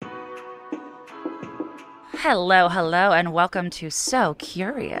Hello, and welcome to So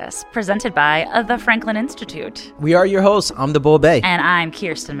Curious, presented by the Franklin Institute. We are your hosts. I'm the Bull Bay. And I'm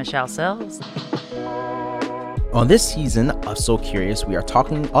Kirsten Michelle Sills. On this season of So Curious, we are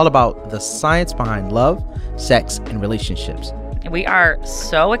talking all about the science behind love, sex, and relationships. We are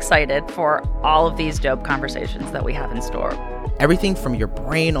so excited for all of these dope conversations that we have in store. Everything from your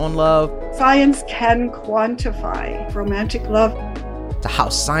brain on love, science can quantify romantic love, to how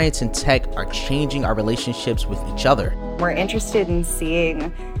science and tech are changing our relationships with each other. We're interested in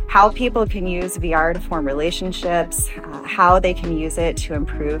seeing how people can use VR to form relationships, how they can use it to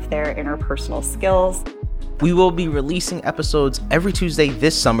improve their interpersonal skills. We will be releasing episodes every Tuesday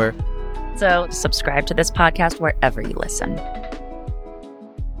this summer. So subscribe to this podcast wherever you listen.